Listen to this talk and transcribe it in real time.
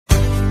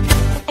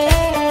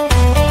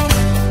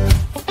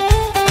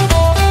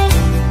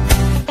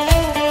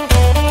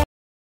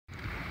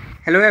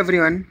Hello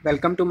everyone,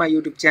 welcome to my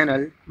YouTube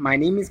channel. My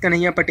name is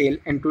Kanhaiya Patel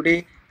and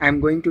today I am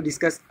going to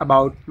discuss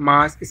about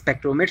mass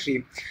spectrometry.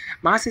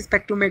 Mass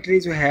spectrometry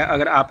जो है,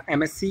 अगर आप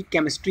MSc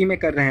chemistry में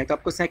कर रहे हैं तो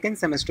आपको सेकेंड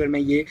सेमेस्टर में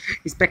ये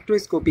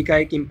स्पेक्ट्रोस्कोपी का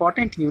एक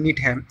इम्पॉर्टेंट यूनिट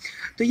है।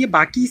 तो ये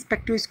बाकी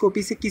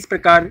स्पेक्ट्रोस्कोपी से किस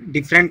प्रकार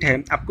डिफरेंट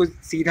है, आपको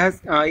सीधा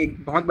एक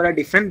बहुत बड़ा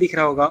डिफरेंस दिख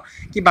रहा होगा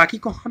कि बाकी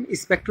को हम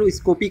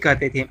स्पेक्ट्रोस्कोपी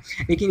कहते थे,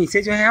 लेकिन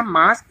इसे जो है हम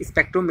मास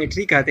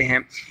स्पेक्ट्रोमेट्री कहते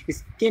हैं।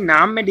 इसके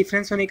नाम में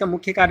डिफरेंस होने का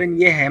मुख्य कारण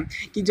ये है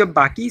कि जब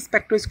बाकी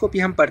स्पेक्ट्रोस्कोपी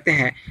हम पढ़ते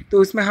हैं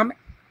तो उसमें हम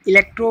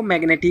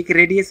इलेक्ट्रोमैग्नेटिक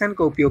रेडिएशन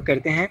का उपयोग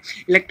करते हैं।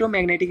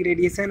 इलेक्ट्रोमैग्नेटिक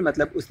रेडिएशन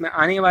मतलब उसमें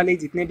आने वाले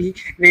जितने भी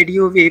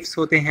रेडियो वेव्स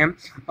होते हैं,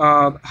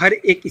 हर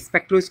एक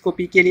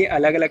स्पेक्ट्रोस्कोपी के लिए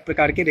अलग अलग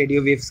प्रकार के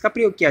रेडियो वेव्स का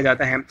प्रयोग किया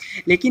जाता है।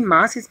 लेकिन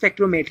मास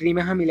स्पेक्ट्रोमेट्री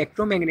में हम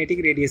इलेक्ट्रोमैग्नेटिक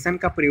रेडिएशन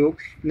का प्रयोग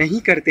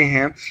नहीं करते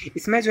हैं।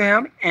 इसमें जो है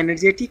हम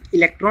एनर्जेटिक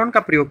इलेक्ट्रॉन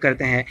का प्रयोग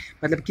करते हैं।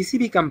 मतलब किसी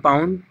भी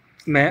कंपाउंड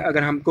में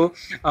अगर हमको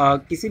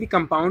किसी भी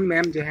कंपाउंड में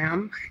हम जो है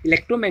हम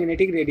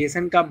इलेक्ट्रोमैग्नेटिक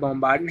रेडिएशन का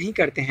बॉम्बार्ड नहीं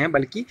करते हैं,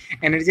 बल्कि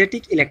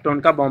एनर्जेटिक इलेक्ट्रॉन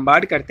का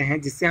बॉम्बार्ड करते हैं,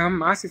 जिससे हम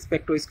मास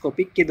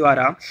स्पेक्ट्रोस्कोपिक के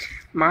द्वारा,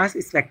 मास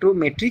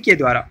स्पेक्ट्रोमेट्री के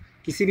द्वारा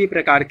किसी भी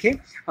प्रकार के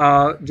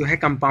जो है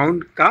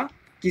कंपाउंड का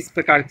किस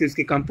प्रकार से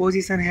उसकी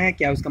कंपोजिशन है,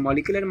 क्या उसका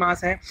मॉलिक्यूलर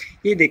मास है,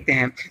 ये देखते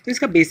हैं। तो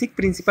इसका बेसिक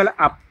प्रिंसिपल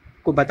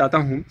आपको बताता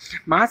हूँ।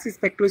 मास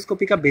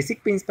स्पेक्ट्रोस्कोपी का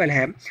बेसिक प्रिंसिपल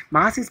है,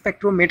 mass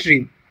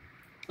spectrometry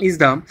is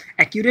the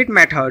accurate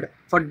method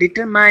for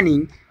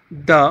determining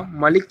the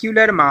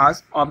molecular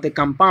mass of the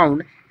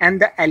compound and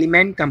the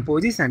element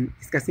composition।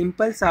 इसका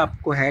सिंपल सा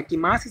आपको है कि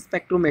mass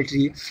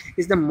spectrometry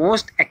is the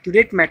most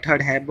accurate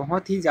method है,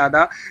 बहुत ही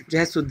ज़्यादा जो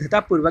है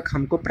शुद्धता पूर्वक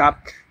हमको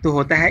प्राप्त तो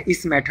होता है।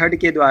 इस मेथड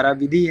के द्वारा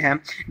विधि है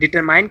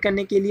डिटरमाइन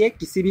करने के लिए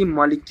किसी भी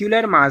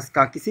मॉलिक्यूलर मास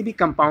का, किसी भी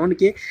कंपाउंड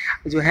के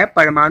जो है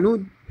परमाणु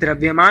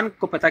द्रव्यमान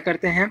को पता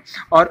करते हैं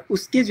और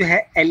उसके जो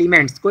है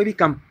एलिमेंट्स, कोई भी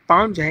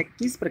कंपाउंड जो है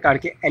किस प्रकार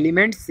के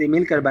एलिमेंट्स से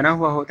मिलकर बना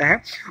हुआ होता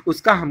है,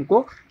 उसका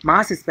हमको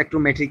मास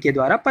स्पेक्ट्रोमेट्री के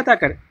द्वारा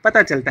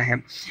पता चलता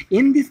है।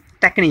 इन दिस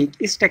टेक्निक,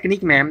 इस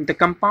टेक्निक में the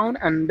compound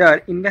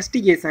under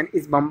investigation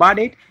is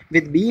bombarded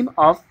with beam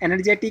of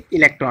energetic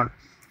electron.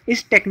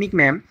 इस टेक्निक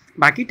में,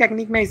 बाकी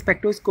टेक्निक में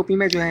स्पेक्ट्रोस्कोपी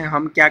में जो है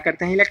हम क्या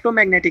करते हैं,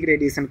 इलेक्ट्रोमैग्नेटिक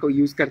रेडिएशन को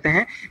यूज़ करते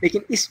हैं।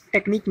 लेकिन इस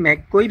टेक्निक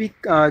में कोई भी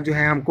जो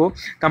है हमको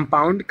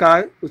कंपाउंड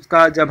का,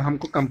 उसका जब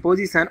हमको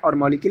कंपोजिशन और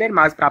मॉलिक्यूलर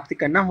मास प्राप्त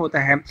करना होता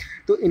है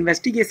तो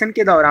इन्वेस्टिगेशन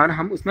के दौरान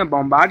हम उसमें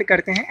बॉम्बार्ड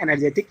करते हैं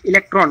एनर्जेटिक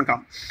इलेक्ट्रॉन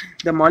का।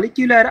 The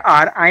molecules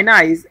are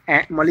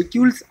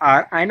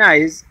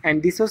ionise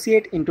and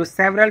dissociate into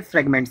several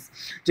fragments.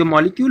 जो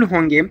मॉलिक्यूल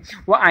होंगे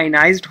वो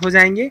आयनाइज्ड हो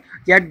जाएंगे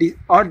या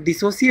और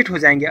डिसोसिएट हो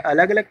जाएंगे,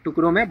 अलग अलग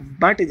टुकड़ों में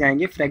बंट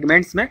जाएंगे,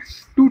 फ्रेगमेंट्स में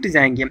टूट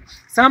जाएंगे।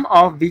 सम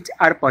of which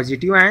are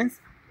positive ions.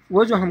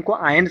 वो जो हमको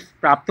आयन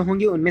प्राप्त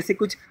होंगे उनमें से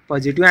कुछ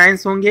पॉजिटिव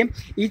आयंस होंगे।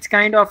 ईच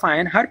काइंड ऑफ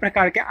आयन, हर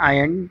प्रकार के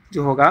आयन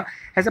जो होगा,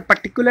 has a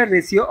particular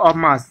ratio of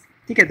mass.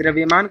 ठीक है,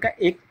 द्रव्यमान का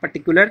एक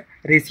पर्टिकुलर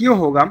रेशियो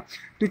होगा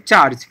टू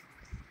चार्ज।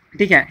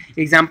 ठीक है,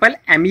 एग्जाम्पल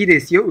एमी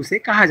रेशियो उसे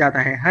कहा जाता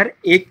है। हर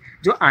एक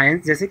जो आयन,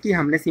 जैसे कि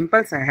हमने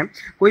सिंपल सा है,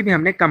 कोई भी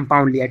हमने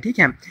कंपाउंड लिया, ठीक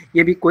है,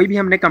 ये भी कोई भी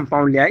हमने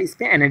कंपाउंड लिया, इस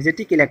पर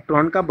एनर्जेटिक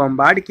इलेक्ट्रॉन का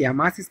बॉम्बार्ड किया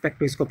मास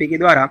स्पेक्ट्रोस्कोपी के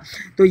द्वारा,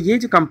 तो ये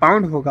जो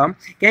कंपाउंड होगा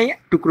कई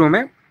टुकड़ों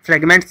में,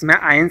 फ्रेगमेंट्स में,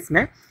 आयंस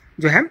में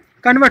जो है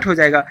कन्वर्ट हो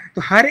जाएगा।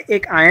 तो हर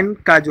एक आयन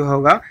का जो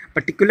होगा,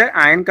 पर्टिकुलर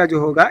आयन का जो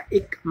होगा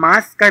एक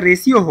मास का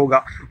रेशियो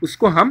होगा,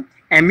 उसको हम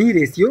एमी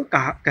रेशियो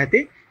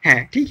कहते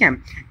हैं। ठीक है,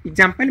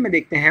 एग्जाम्पल में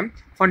देखते हैं।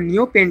 फॉर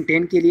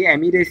नियोपेंटेन के लिए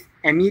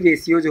एमी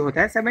रेशियो जो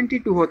होता है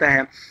 72 होता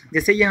है।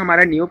 जैसे ये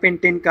हमारा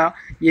नियोपेंटेन का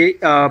ये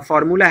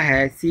फार्मूला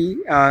है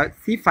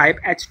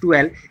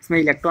C5H12, इसमें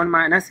इलेक्ट्रॉन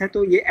माइनस है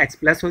तो ये H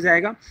प्लस हो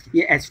जाएगा,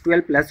 ये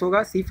H12 प्लस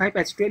होगा,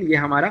 C5H12, ये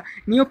हमारा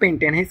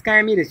नियोपेंटेन है, इसका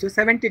एमी रेशियो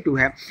 72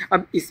 है।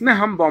 अब इसमें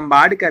हम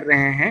बॉम्बार्ड कर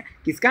रहे हैं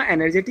किसका,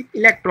 एनर्जेटिक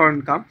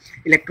इलेक्ट्रॉन का,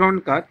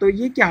 तो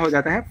ये क्या हो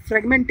जाता है,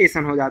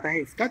 फ्रेगमेंटेशन हो जाता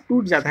है, इसका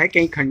टूट जाता है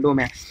कई खंडों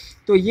में।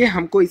 तो ये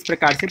हमको इस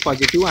प्रकार से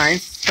पॉजिटिव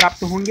आयंस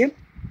प्राप्त होंगे।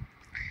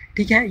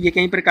 ठीक है, ये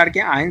कई प्रकार के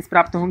आयंस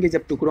प्राप्त होंगे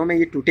जब टुकड़ों में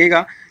ये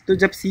टूटेगा। तो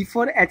जब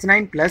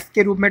C4H9 प्लस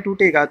के रूप में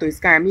टूटेगा तो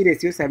इसका एमी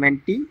रेशियो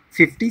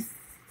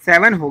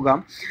 57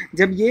 होगा।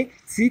 जब ये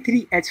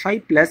C3H5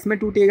 प्लस में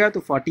टूटेगा तो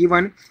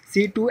 41,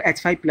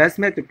 C2H5 प्लस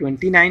में तो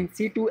 29,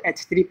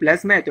 C2H3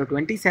 प्लस में तो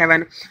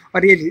 27,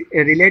 और ये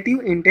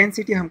रिलेटिव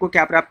इंटेंसिटी हमको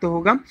क्या प्राप्त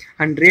होगा,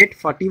 100,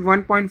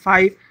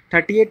 41.5,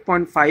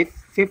 38.5,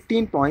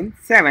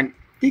 15.7।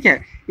 ठीक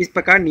है, इस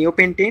प्रकार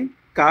नियोपेंटेन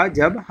का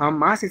जब हम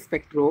मास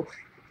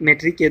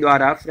स्पेक्ट्रोमेट्री के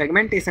द्वारा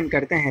फ्रेगमेंटेशन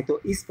करते हैं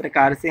तो इस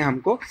प्रकार से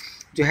हमको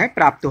जो है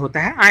प्राप्त होता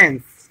है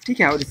आयंस। ठीक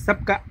है, और इस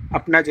सब का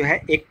अपना जो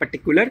है एक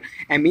पर्टिकुलर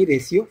एमी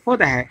रेशियो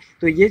होता है।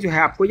 तो ये जो है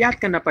आपको याद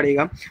करना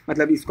पड़ेगा।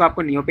 मतलब इसको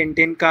आपको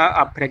नियोपेंटेन का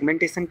आप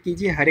फ्रेगमेंटेशन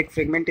कीजिए, हर एक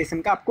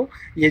फ्रेगमेंटेशन का आपको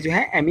ये जो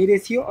है एमी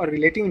रेशियो और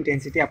रिलेटिव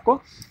इंटेंसिटी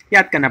आपको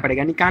याद करना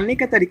पड़ेगा। निकालने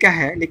का तरीका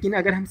है, लेकिन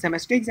अगर हम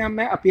सेमेस्टर एग्जाम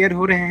में अपेयर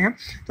हो रहे हैं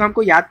तो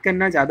हमको याद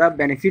करना ज़्यादा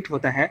बेनिफिट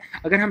होता है।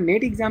 अगर हम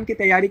नेट एग्ज़ाम की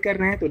तैयारी कर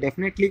रहे हैं तो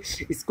डेफिनेटली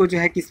इसको जो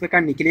है किस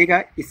प्रकार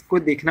निकलेगा, इसको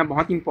देखना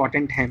बहुत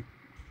इंपॉर्टेंट है।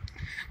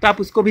 तो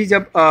आप उसको भी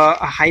जब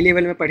हाई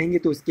लेवल में पढ़ेंगे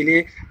तो उसके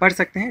लिए पढ़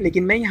सकते हैं,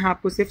 लेकिन मैं यहाँ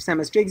आपको सिर्फ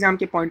सेमेस्टर एग्जाम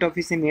के पॉइंट ऑफ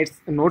व्यू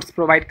से नोट्स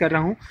प्रोवाइड कर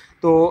रहा हूँ।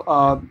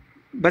 तो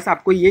बस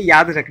आपको ये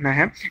याद रखना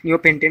है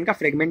नियोपेंटेन का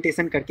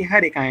फ्रेगमेंटेशन करके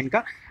हर एक आयन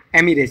का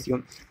एमी रेशियो।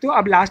 तो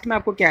अब लास्ट में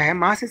आपको क्या है,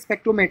 mass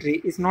spectrometry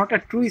is not a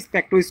true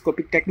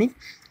spectroscopic technique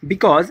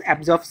because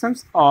absorption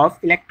of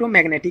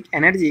electromagnetic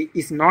energy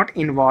is not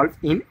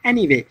involve in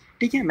any way.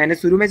 ठीक है, मैंने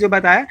शुरू में जो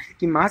बताया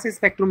कि मास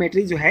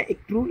स्पेक्ट्रोमेट्री जो है एक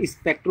ट्रू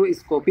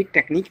स्पेक्ट्रोस्कोपिक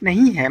टेक्निक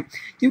नहीं है,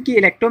 क्योंकि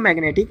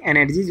इलेक्ट्रोमैग्नेटिक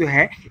एनर्जी जो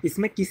है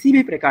इसमें किसी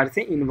भी प्रकार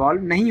से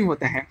इन्वॉल्व नहीं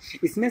होता है,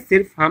 इसमें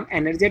सिर्फ हम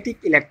एनर्जेटिक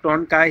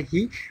इलेक्ट्रॉन का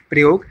ही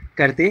प्रयोग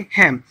करते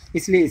हैं,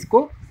 इसलिए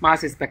इसको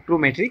मास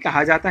स्पेक्ट्रोमेट्री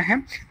कहा जाता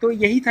है। तो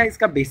यही था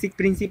इसका बेसिक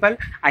प्रिंसिपल।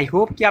 आई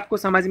होप कि आपको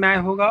समझ में आया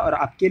होगा और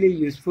आपके लिए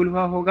यूज़फुल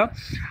हुआ होगा।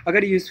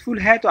 अगर यूज़फुल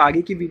है तो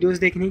आगे की वीडियोस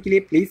देखने के लिए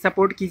प्लीज़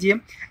सपोर्ट कीजिए,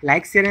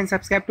 like share and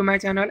subscribe to my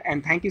channel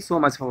and thank you so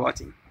much for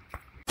watching.